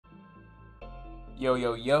Yo,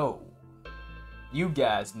 yo, yo. You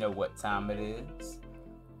guys know what time it is.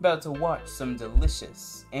 About to watch some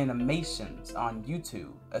delicious animations on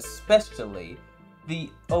YouTube, especially the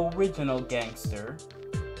original gangster.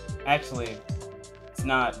 Actually, it's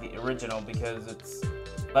not the original because it's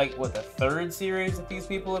like, what, the third series that these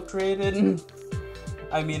people have created?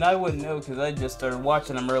 I mean, I wouldn't know because I just started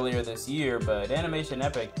watching them earlier this year, but Animation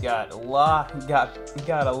Epic got a lot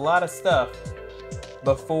of stuff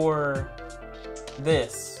before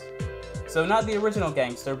this. So not the original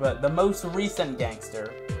gangster, but the most recent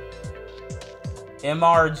gangster.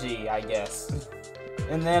 MRG, I guess.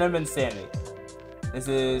 Inanimate Insanity. This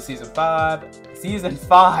is season 5. Season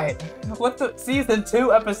 5! What the? Season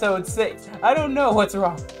 2, episode 6. I don't know what's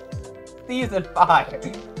wrong. Season 5.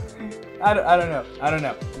 I don't know.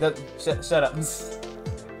 Shut up.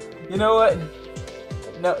 You know what?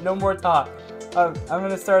 No more talk. I'm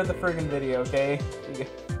gonna start the friggin' video, okay?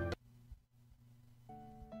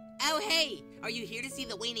 Oh, hey! Are you here to see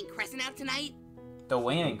the waning crescent out tonight? The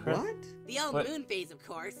waning crescent? What? The old moon phase, of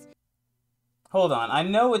course. Hold on. I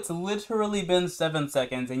know it's literally been 7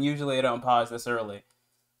 seconds, and usually I don't pause this early.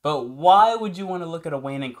 But why would you want to look at a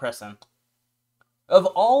waning crescent? Of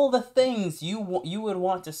all the things you would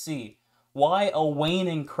want to see, why a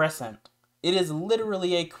waning crescent? It is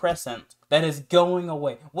literally a crescent that is going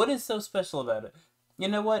away. What is so special about it? You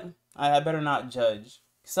know what? I better not judge.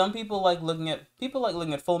 Some people like looking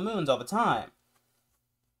at full moons all the time.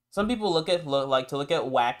 Some people like to look at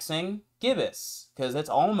waxing gibbous because it's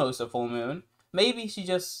almost a full moon. Maybe she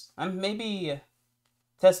just maybe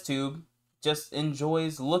Test Tube just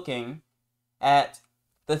enjoys looking at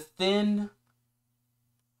the thin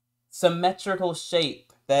symmetrical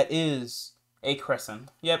shape that is a crescent.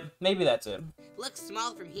 Yep, maybe that's it. Looks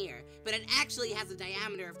small from here, but it actually has a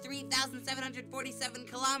diameter of 3,747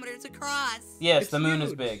 kilometers across. Yes, It's the moon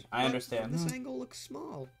is huge, big. I but understand. This angle looks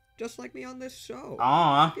small, just like me on this show.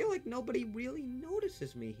 Aww. I feel like nobody really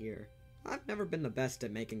notices me here. I've never been the best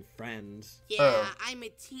at making friends. Yeah, I'm a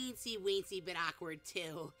teensy-weensy bit awkward,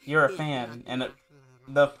 too. You're a fan, and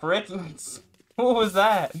the frick? What was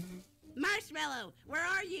that? Marshmallow, where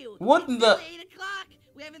are you? What It's the? still 8 o'clock.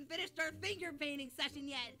 We haven't finished our finger painting session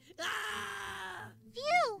yet. Ah!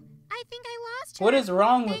 Phew! I think I lost her. What is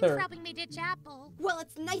wrong with Thanks her? for helping me ditch Apple. Well,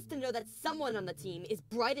 it's nice to know that someone on the team is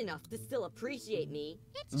bright enough to still appreciate me.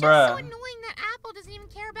 It's just Bruh. so annoying that Apple doesn't even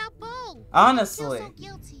care about Bo. Honestly. I feel so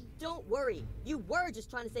guilty. Don't worry, you were just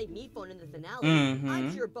trying to save me phone in the finale. Mhm.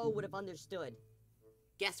 I'm sure Bo would have understood.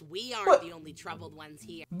 Guess we aren't What? the only troubled ones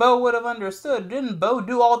here. Bo would have understood. Didn't Bo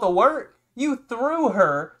do all the work? You threw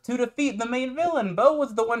her to defeat the main villain. Bo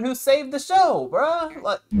was the one who saved the show, bruh.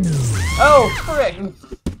 Like, oh, frick.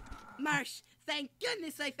 Marsh, thank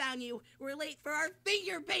goodness I found you. We're late for our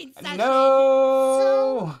finger paint session.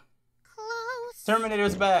 No. Close.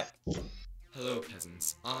 Terminator's back. Hello,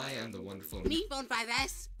 peasants. I am the wonderful Me Phone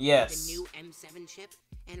 5S. Yes. The new M7 chip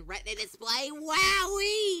and Retina display.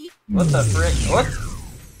 Wowee! What the frick? What?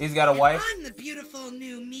 He's got a wife? I'm the beautiful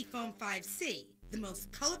new Mi Phone 5C, the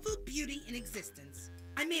most colorful beauty in existence.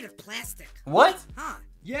 I'm made of plastic. What? Huh?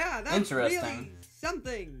 Yeah, that's Interesting. really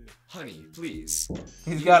something. Honey, please.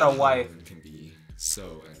 He's You got a know wife. women can be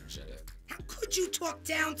so energetic. How could you talk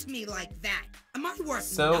down to me like that? Am I worth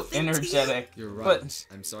So nothing to you? energetic. You're But- right.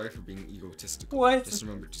 I'm sorry for being egotistical. What? Just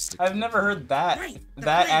remember to stick I've to never heard that Right, the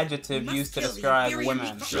that plan. adjective We must used to kill the describe Imperial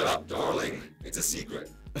women. Meat Shut up, darling. It's a secret.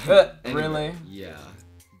 Anyway, Really? Yeah.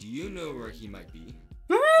 Do you know where he might be?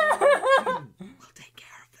 We'll take care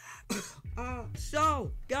of that.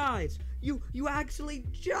 So, guys, you actually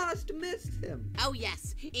just missed him. Oh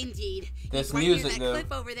yes, indeed. This He's right near music, that though.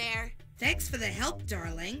 cliff over there. Thanks for the help,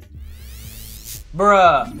 darling.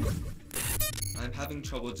 Bruh. I'm having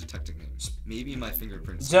trouble detecting him. Maybe my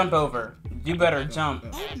fingerprints. Jump over. You better jump.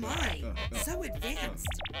 Oh my, so advanced,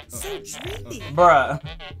 so dreamy. Bruh.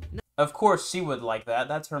 Of course she would like that.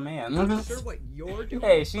 That's her man. Not sure what you're doing.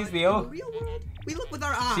 Hey, she's but the in only- real world, we look with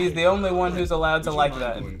our eyes. She's the only one who's allowed to Would you like mind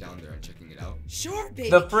that. going down there and checking it out? Sure, baby.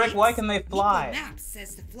 The frick, kids. why can they fly? Google Maps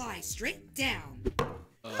says to fly straight down.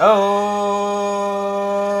 Oh.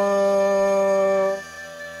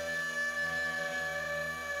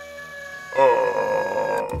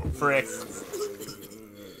 Oh. Frick.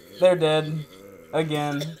 They're dead.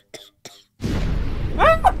 Again.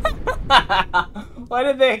 Why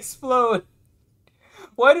did they explode?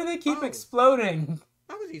 Why do they keep Oh. exploding?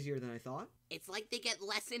 That was easier than I thought. It's like they get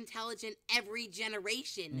less intelligent every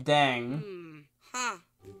generation. Dang. Huh.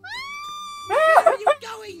 Where are you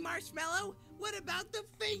going, Marshmallow? What about the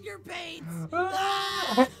finger paints?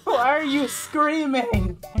 Ah! Why are you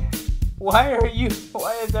screaming? Why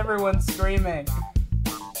is everyone screaming?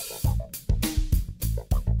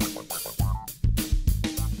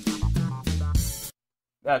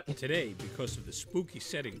 Today, because of the spooky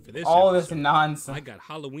setting for this all this episode, nonsense. I got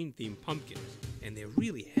Halloween-themed pumpkins, and they're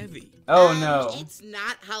really heavy. Oh no. It's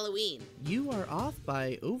not Halloween. You are off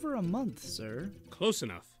by over a month, sir. Close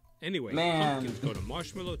enough. Anyway, Man. pumpkins go to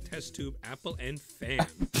Marshmallow, Test Tube, Apple, and Fan.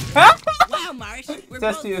 Wow, Marsh, we're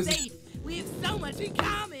Test both tubes. safe. We have so much in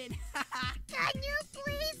common. Can you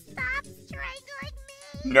please stop strangling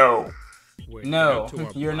me? No. We're No, down to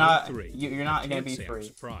our you're bottom not. three. You're not gonna Can't be say I'm free.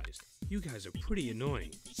 surprised. You guys are pretty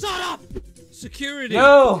annoying. Shut up! Security!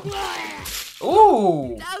 No.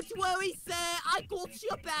 Ooh. Don't worry, sir. I got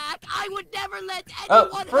your back. I would never let Oh,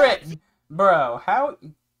 anyone frick, hurt. bro, how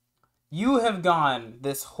you have gone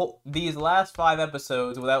these last 5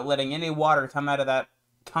 episodes without letting any water come out of that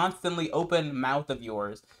constantly open mouth of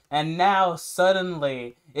yours, and now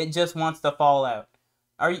suddenly it just wants to fall out.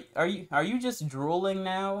 Are you just drooling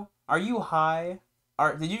now? Are you high?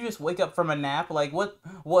 Did you just wake up from a nap? Like what?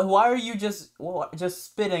 Why are you just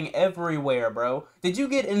spitting everywhere, bro? Did you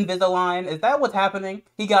get Invisalign? Is that what's happening?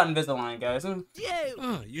 He got Invisalign, guys.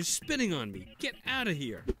 Oh, you're spitting on me. Get out of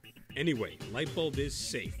here. Anyway, light bulb is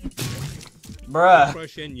safe. Bruh.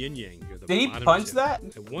 Crush and Yin Yang. You're the Did he bottom punch 2. that?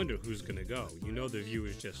 I wonder who's gonna go. You know the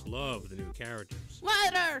viewers just love the new characters.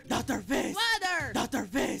 Water! Dr. Fist! Water! Dr.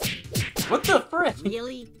 Fist! What the frick?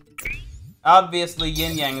 Really? Obviously,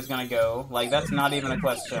 Yin Yang is gonna go. Like, that's not even a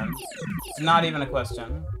question. It's not even a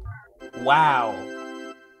question. Wow.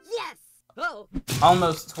 Yes! Oh,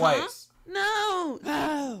 Almost twice. No!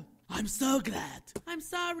 Oh, I'm so glad. I'm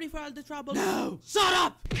sorry for all the trouble. No! Shut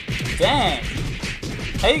up! Dang.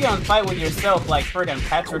 How you gonna fight with yourself like friggin'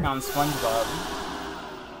 Patrick on SpongeBob?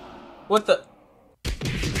 What the?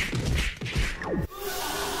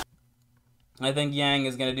 I think Yang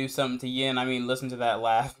is gonna do something to Yin. I mean, listen to that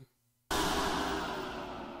laugh.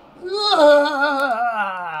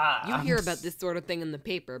 You hear about this sort of thing in the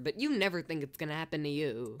paper, but you never think it's gonna happen to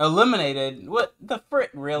you. Eliminated? What the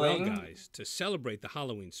frick, really? Well, guys, to celebrate the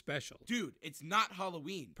Halloween special. Dude, it's not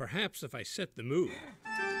Halloween. Perhaps if I set the mood.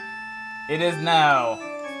 It is now.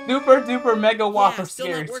 Super duper mega whopper Yeah, still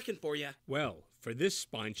scares. not working for you. Well, for this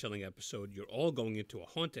spine-chilling episode, you're all going into a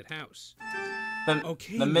haunted house. The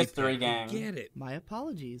Nick, mystery I gang. get it. My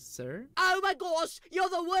apologies, sir. oh my gosh! You're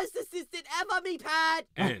the worst assistant ever, me pad!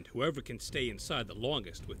 And whoever can stay inside the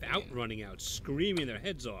longest without running out screaming their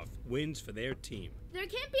heads off wins for their team. There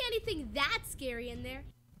can't be anything that scary in there.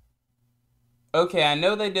 Okay, I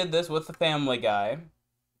know they did this with the Family Guy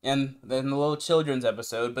and in the little children's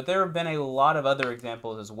episode, but there have been a lot of other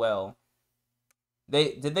examples as well.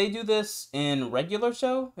 Did they do this in regular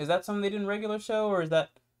show? Is that something they did in regular show, or is that?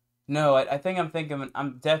 No, I think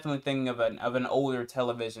I'm definitely thinking of an older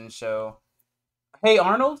television show. Hey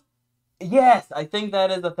Arnold? Yes, I think that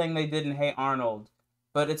is the thing they did in Hey Arnold,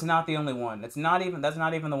 but it's not the only one. That's not even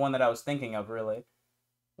the one that I was thinking of, really.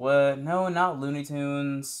 What? No, not Looney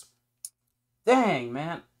Tunes. Dang,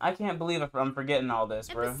 man, I can't believe I'm forgetting all this,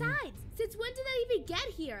 bro. And besides, since when did that even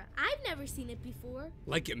get here? I've never seen it before.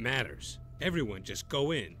 Like it matters. Everyone just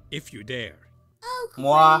go in, if you dare. Oh, great.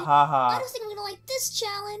 Mwahaha. I don't think I'm gonna like this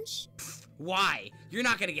challenge. Why? You're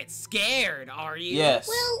not gonna get scared, are you? Yes.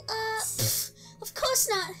 Well, of course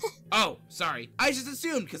not. Oh, sorry. I just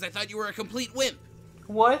assumed because I thought you were a complete wimp.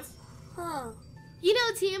 What? Huh. You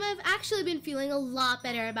know, team, I've actually been feeling a lot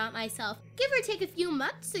better about myself. Give or take a few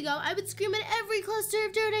months ago, I would scream at every cluster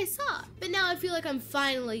of dirt I saw. But now I feel like I'm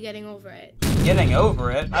finally getting over it. Getting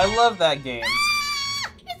over it? I love that game.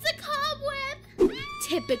 It's a cobweb!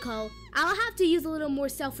 Typical. I'll have to use a little more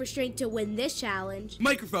self-restraint to win this challenge.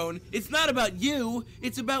 Microphone, it's not about you.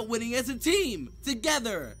 It's about winning as a team.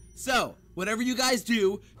 Together. So, whatever you guys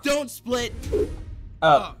do, don't split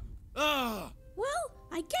Up. Oh. Well,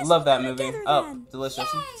 I guess Love we'll that go movie. together Up. then.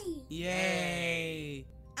 Delicious. Yay! Yay.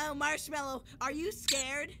 Oh, Marshmallow, are you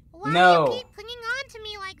scared? Why No. do you keep clinging on to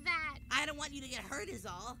me like that? I don't want you to get hurt is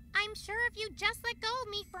all. I'm sure if you just let go of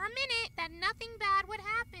me for a minute, that nothing bad would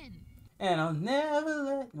happen. And I'll never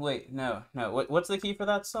let... Wait, no. What's the key for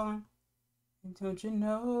that song? Don't you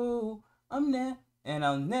know I'm and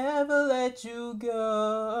I'll never let you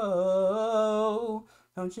go.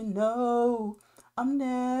 Don't you know I'm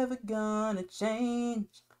never gonna change.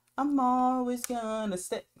 I'm always gonna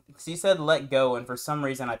stay. She said let go, and for some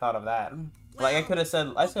reason I thought of that. Like I could have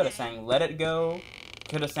sang let it go.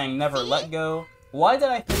 Could have sang never let go. Why did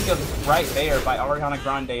I think of Right There by Ariana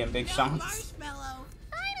Grande and Big Sean? Marshmallow.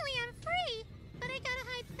 Finally, I'm free, but I gotta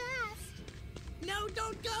hide fast. No,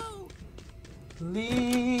 don't go.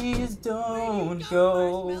 Please don't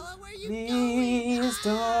go. Marshmallow, where you Please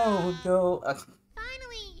don't go.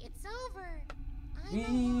 Finally, it's over.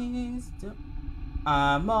 Please don't.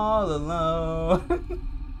 I'm all alone.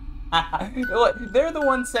 Look, they're the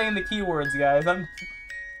ones saying the keywords, guys. I'm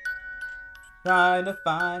trying to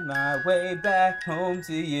find my way back home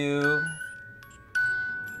to you.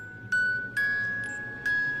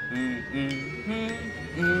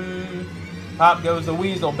 Pop goes the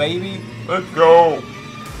weasel, baby. Let's go.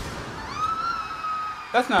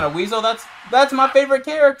 That's not a weasel. That's my favorite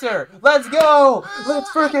character. Let's go. Let's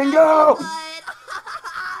freaking go.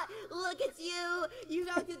 Look at you. You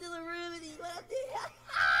got into the room and you went up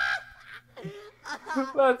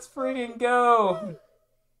there. Let's freaking go.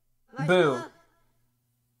 Boo.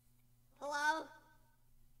 Hello?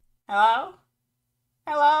 Hello?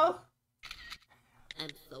 Hello? I'm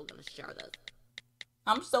so gonna share this.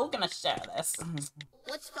 I'm so gonna share this.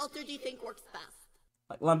 Which filter do you think works best?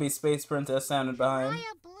 Like Lumpy Space Princess sounded behind. Try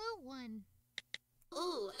a blue one.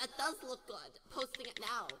 Ooh, it does look good. Posting it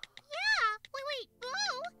now. Yeah. Wait,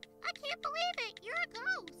 blue? I can't believe it. You're a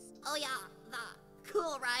ghost. Oh yeah, that.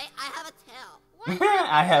 Cool, right? I have a tail.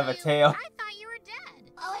 I have a tail. I thought you were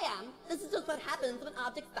dead. Oh, I am. This is just what happens when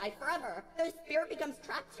objects die forever. Their spirit becomes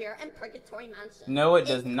trapped here in Purgatory Mansion. No, it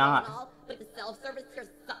does It's not. criminal, but the self-service here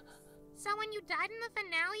sucks. So when you died in the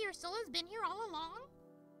finale, your soul has been here all along?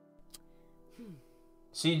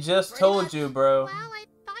 She just told you, bro. Well, I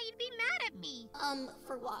thought you'd be mad at me.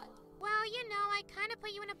 For what? Well, you know, I kind of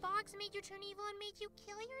put you in a box and made you turn evil and made you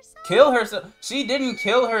kill yourself. Kill herself? She didn't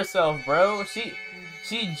kill herself, bro. She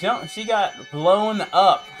jumped. She got blown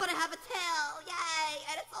up. But I have a tail! Yay!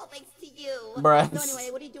 And it's all thanks to you. Bruh. So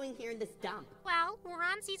anyway, what are you doing here in this dump? Well, we're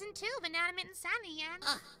on season 2 of Inanimate Insanity, and...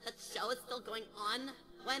 That show is still going on?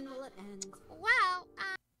 When will it end? Well,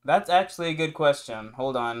 That's actually a good question.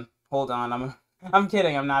 Hold on. I'm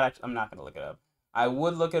kidding. I'm not gonna look it up. I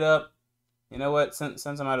would look it up. You know what? Since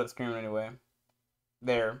I'm out of the screen anyway.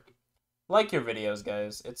 There. Like your videos,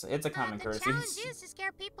 guys. It's a common the courtesy. challenge is to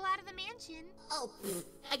scare people out of the mansion. Oh,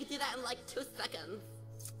 I could do that in like 2 seconds.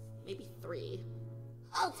 Maybe 3.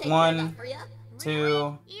 I'll take 1, care of that for you.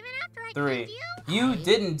 2, Even after I 3. killed you? You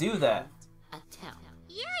didn't do that, A tail.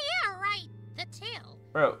 Yeah, right. The tail.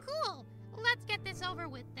 bro. Cool. Let's get this over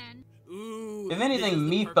with then. Ooh, If anything, this is the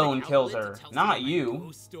Me perfect Phone killed outlet her, to tell not some of my you.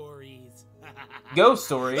 Ghost stories. Ghost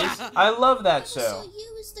stories. I love that show. So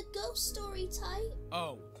you is the ghost story type?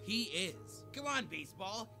 Oh, he is. Come on,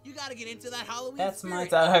 baseball. You gotta get into that Halloween That's my spirit.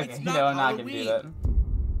 time. It's Okay, not no, I'm not gonna do that.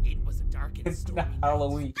 Halloween. It was a dark and It's stormy not night.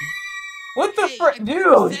 Halloween. What the Hey, frick, I never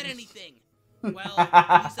dude? said anything. Well,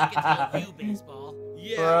 at least I can tell you, baseball.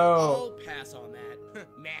 Yeah, Bro. I'll pass on that.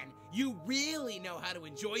 Man, you really know how to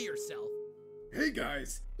enjoy yourself. Hey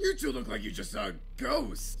guys, you two look like you just saw a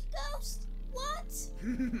ghost. Ghost? What?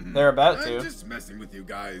 They're about to. I'm just messing with you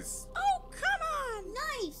guys. Oh, come on!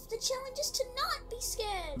 Knife! The challenge is to not be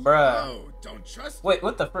scared. Bruh. Oh, don't trust me? Wait,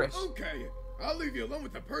 what the frick? Okay, I'll leave you alone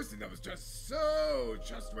with the person that was just so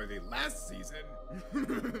trustworthy last season.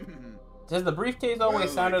 Does the briefcase always Well,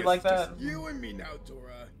 I sounded guess like it's that? just you and me now,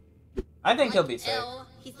 Dora. I think he'll Like, be safe. ew,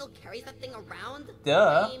 he still carries that thing around?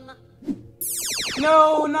 Duh. Lame.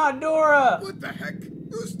 No, not Dora! What the heck?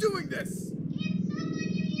 Who's doing this? It's someone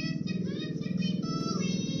you used to constantly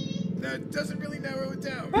bully. That doesn't really narrow it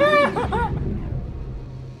down.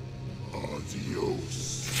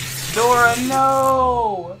 Adios. Dora,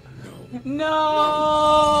 no!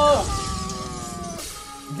 No!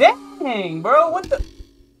 Dang, bro, what the?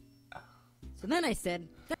 So then I said,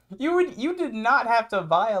 You did not have to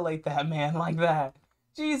violate that man like that.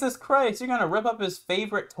 Jesus Christ, you're gonna rip up his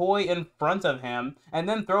favorite toy in front of him and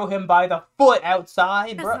then throw him by the foot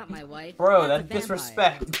outside, that's bro. not my wife. Bro, That's a that's vampire.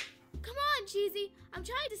 disrespect. Come on, Cheesy. I'm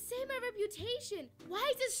trying to save my reputation.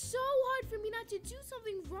 Why is it so hard for me not to do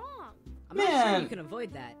something wrong? I'm not sure Man. you can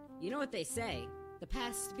avoid that. You know what they say. The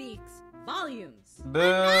past speaks volumes. Boo.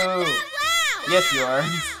 Yes, you are.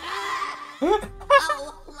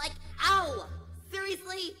 Ow! Like, ow!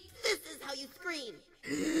 Seriously? This is how you scream.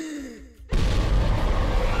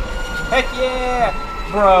 Heck yeah!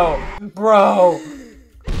 Bro.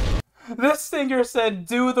 This singer said,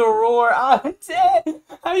 "Do the roar." I'm dead.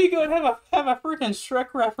 How you gonna have a freaking Shrek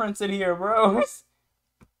reference in here, bro?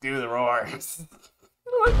 Do the roar. These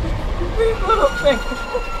little things.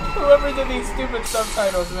 Whoever did these stupid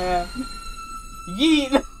subtitles, man.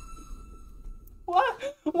 Yeet.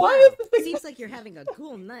 What? Why is this? Seems like you're having a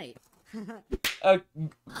cool night. A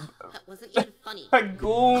That wasn't even funny.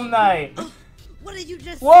 ghoul night. What did you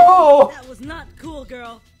just Whoa! say? That was not cool,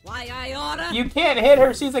 girl. Why I oughta? You can't hit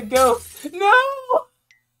her. She's a ghost. No.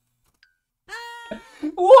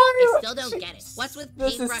 Why? I still don't get it. What's with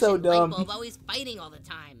This is Paintbrush so and dumb. Lightbulb always fighting all the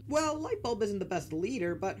time? Well, Lightbulb isn't the best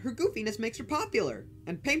leader, but her goofiness makes her popular.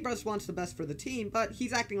 And Paintbrush wants the best for the team, but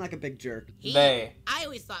he's acting like a big jerk. They. I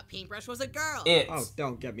always thought Paintbrush was a girl. Oh,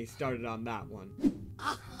 don't get me started on that one.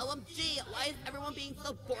 OMG, why is everyone being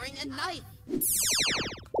so boring and nice?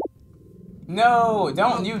 No,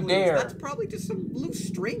 don't you Please, dare. That's probably just some loose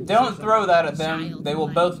string. Don't throw that at them. They will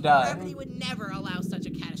both die. Gravity would never allow such a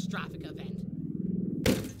catastrophic event.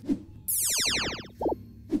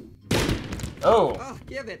 Oh. Oh,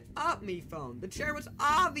 give it up, me phone. The chair was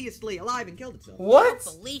obviously alive and killed itself. What?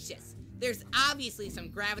 Felicious. There's obviously some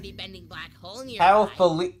gravity-bending black hole in your How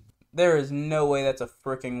eye. There is no way that's a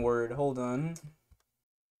freaking word. Hold on.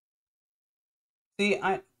 See,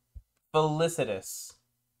 felicitous.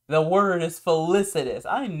 The word is felicitous.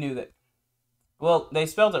 I knew that. Well, they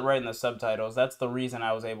spelled it right in the subtitles. That's the reason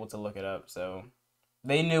I was able to look it up. So,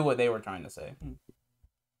 they knew what they were trying to say.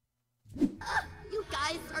 You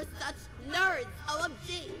guys are such nerds.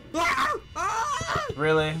 OMG.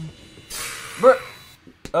 Really? Bro.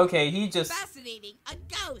 Okay, he just... Fascinating. A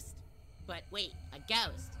ghost. But wait, a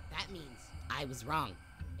ghost. That means I was wrong.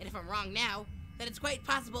 And if I'm wrong now, then it's quite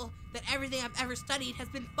possible that everything I've ever studied has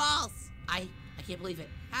been false. I can't believe it.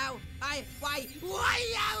 How? Why?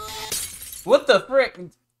 What the frick?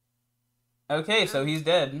 Okay, so he's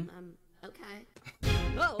dead. Okay.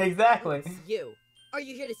 Oh, Exactly. it's you. Are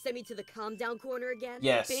you here to send me to the calm down corner again?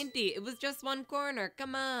 Yes. Painty, it was just one corner.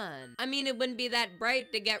 Come on. I mean, it wouldn't be that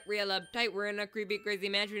bright to get real uptight. We're in a creepy, crazy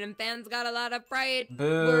mansion, and fans got a lot of fright.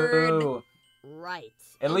 Boo. Word. Right.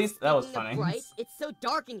 At And least that was speaking of funny. bright, it's so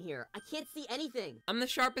dark in here. I can't see anything. I'm the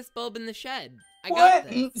sharpest bulb in the shed. I What?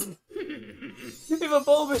 got this. If a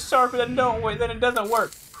bulb is sharper, then it doesn't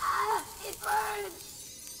work. It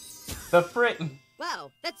burns. The frick.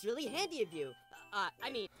 Wow, that's really handy of you. I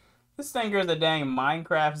mean... This Stinger is a dang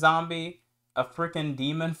Minecraft zombie, a frickin'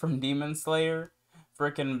 demon from Demon Slayer,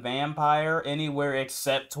 frickin' vampire anywhere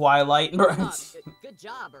except Twilight. Good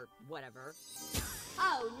job, or whatever.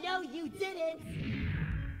 Oh, no, you didn't!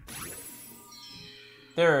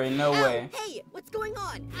 There ain't no way. Hey, what's going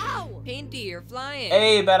on? Ow! Painty, you're flying.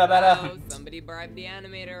 Hey, bada bada. Oh, somebody bribed the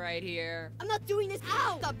animator right here. I'm not doing this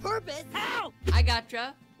on purpose! Ow! I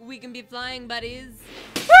gotcha. We can be flying buddies.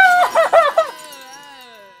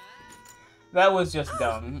 That was just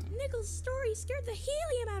dumb. Nichols' story scared the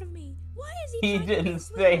helium out of me. Why is he? He didn't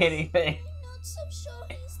say anything. I'm not so sure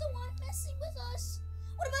he's the one messing with us.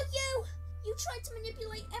 What about you? You tried to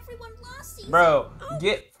manipulate everyone last season. Bro,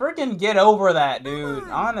 get over that, dude.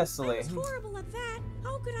 Honestly. I was horrible at that.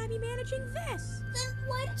 How could I be managing this? Then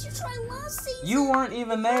why did you try last season? You weren't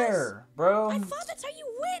even there, bro. I thought that's how you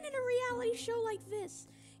win in a reality show like this.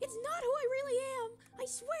 It's not who I really am. I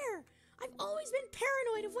swear. I've always been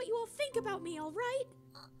paranoid of what you all think about me, alright?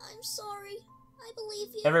 I'm sorry. I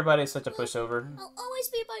believe you. Everybody's such a pushover. I'll always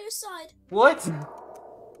be by your side. What?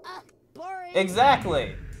 Boring.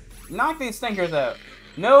 Exactly. Knock these stinkers out.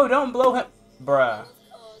 No, don't blow him. Bruh.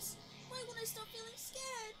 Why would I stop feeling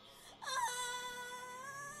scared?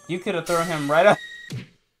 You could have thrown him right up.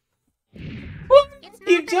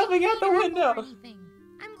 Keep jumping out the window.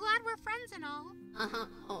 I'm glad we're friends and all.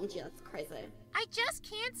 OMG, that's crazy. I just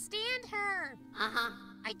can't stand her.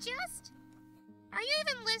 Are you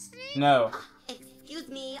even listening? No. Excuse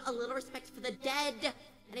me, a little respect for the dead.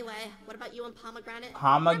 Anyway, what about you and Pomegranate?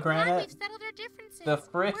 Pomegranate? We've settled our differences. The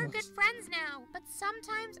frick? We're good friends now, but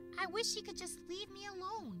sometimes I wish she could just leave me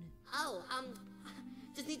alone. Oh,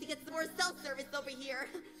 just need to get some more self-service over here.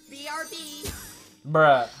 BRB.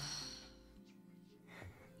 Bruh.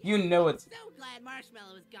 You know it's... So glad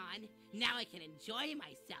Marshmallow is gone. Now I can enjoy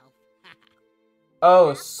myself.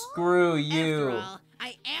 Oh, screw you. After all,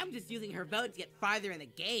 I am just using her vote to get farther in the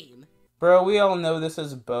game. Bro, we all know this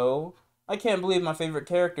is Bo. I can't believe my favorite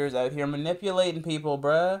character is out here manipulating people,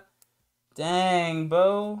 bruh. Dang,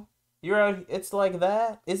 Bo. You're out... It's like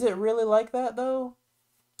that? Is it really like that, though?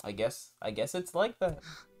 I guess it's like that.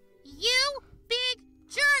 You big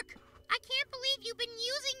jerk! I can't believe you've been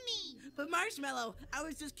using me! But Marshmallow, I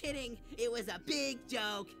was just kidding. It was a big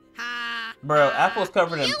joke. Ha! Bro, Apple's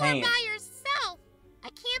covered in paint. You were by yourself! I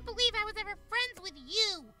can't believe I was ever friends with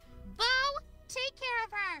you! Bo, take care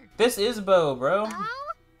of her! This is Bo, bro. Bo?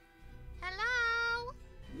 Hello?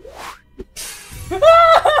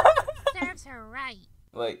 Serves her right.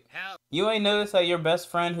 Like, you ain't noticed that your best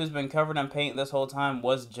friend who's been covered in paint this whole time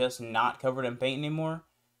was just not covered in paint anymore?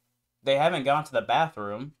 They haven't gone to the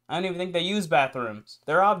bathroom. I don't even think they use bathrooms.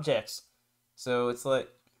 They're objects. So it's like,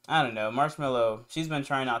 I don't know. Marshmallow, she's been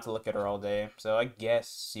trying not to look at her all day, so I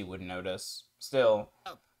guess she would notice. Still.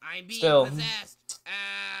 I'm being Still. possessed.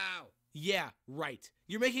 Ow! Yeah, right.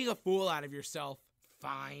 You're making a fool out of yourself.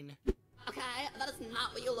 Fine. Okay, that is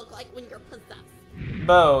not what you look like when you're possessed.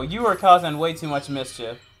 Bo, you are causing way too much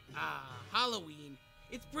mischief. Halloween.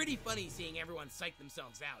 It's pretty funny seeing everyone psych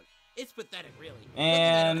themselves out. It's pathetic, really.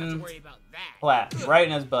 And I don't have to worry about that. Flat, right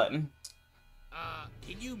in his button.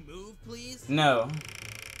 Can you move, please? No.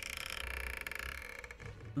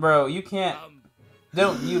 Bro, you can't.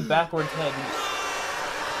 Don't you backwards head.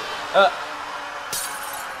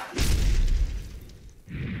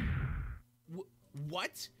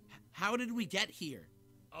 What? How did we get here?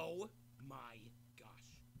 Oh my gosh.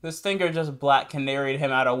 The stinger just black canaried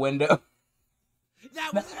him out a window.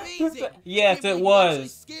 That was amazing! Yes, it was. Actually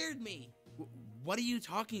scared me. What are you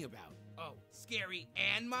talking about? Oh, scary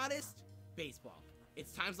and modest? Baseball.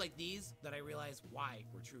 It's times like these that I realize why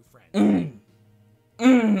we're true friends.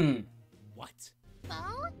 What?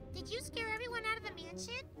 Bo, did you scare everyone out of the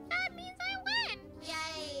mansion? That means I win!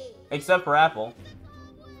 Yay! Except for Apple.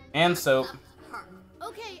 And Soap.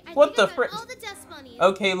 Okay, I What think the I frick? found all the dust bunnies.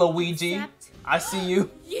 Okay, Luigi. I see you.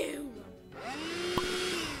 You!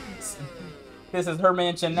 This is her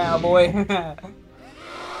mansion now, boy.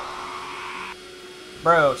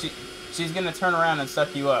 Bro, she's gonna turn around and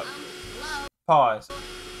suck you up. Pause.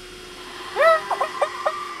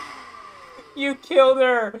 You killed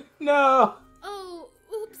her! No! Oh,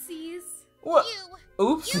 oopsies. What?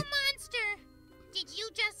 Oops. You monster! Did you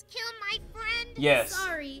just kill my friend? Yes.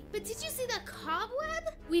 Sorry, but did you see that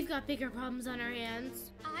cobweb? We've got bigger problems on our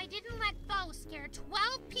hands. I didn't let Bo scare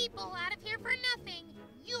 12 people out of here for nothing.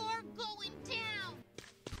 You're going down.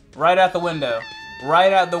 Right out the window.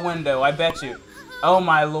 Right out the window, I bet you. Oh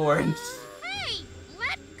my lord. Hey,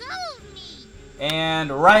 let go of me.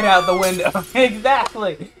 And right out the window.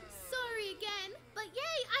 Exactly. Sorry again, but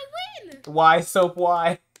yay, I win! Why, Soap,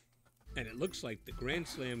 why? And it looks like the Grand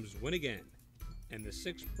Slams win again. And the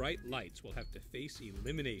 6 bright lights will have to face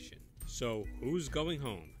elimination. So, who's going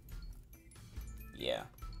home? Yeah.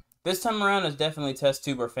 This time around is definitely Test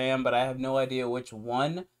Tube or Fam, but I have no idea which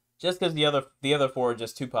one. Just because the other 4 are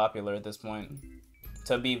just too popular at this point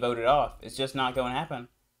to be voted off. It's just not going to happen.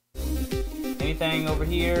 Anything over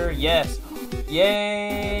here? Yes.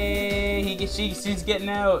 Yay! She's getting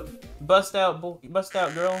out. Bust out,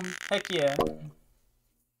 girl. Heck yeah.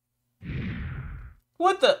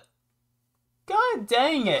 What the? God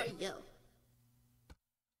dang it.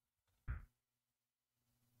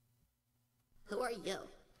 Who are you? Who are you?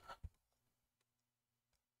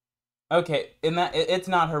 Okay, it's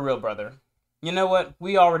not her real brother. You know what?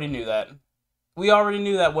 We already knew that. We already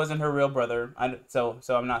knew that wasn't her real brother. So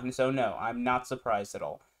no, I'm not surprised at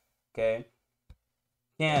all. Okay?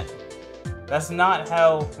 Can't. That's not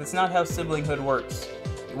how siblinghood works.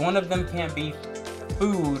 One of them can't be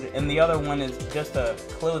food and the other one is just a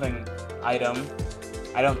clothing item.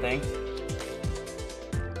 I don't think.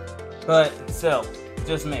 But still,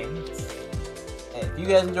 just me. If you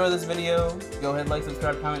guys enjoyed this video, go ahead, like,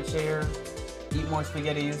 subscribe, comment, share, eat more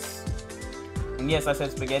spaghettis. And yes, I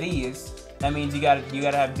said spaghettis. That means you gotta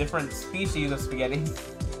have different species of spaghetti.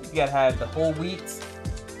 You gotta have the whole wheat.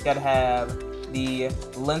 You gotta have the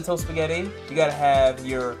lentil spaghetti. You gotta have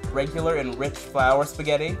your regular and rich flour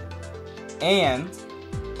spaghetti. And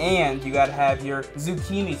you gotta have your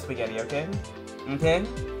zucchini spaghetti, okay? Okay?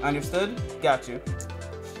 Understood? Got you.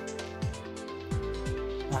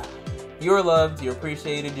 You're loved, you're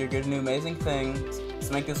appreciated, you're good and do amazing things.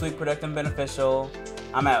 Let's make this week productive and beneficial.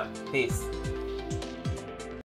 I'm out. Peace.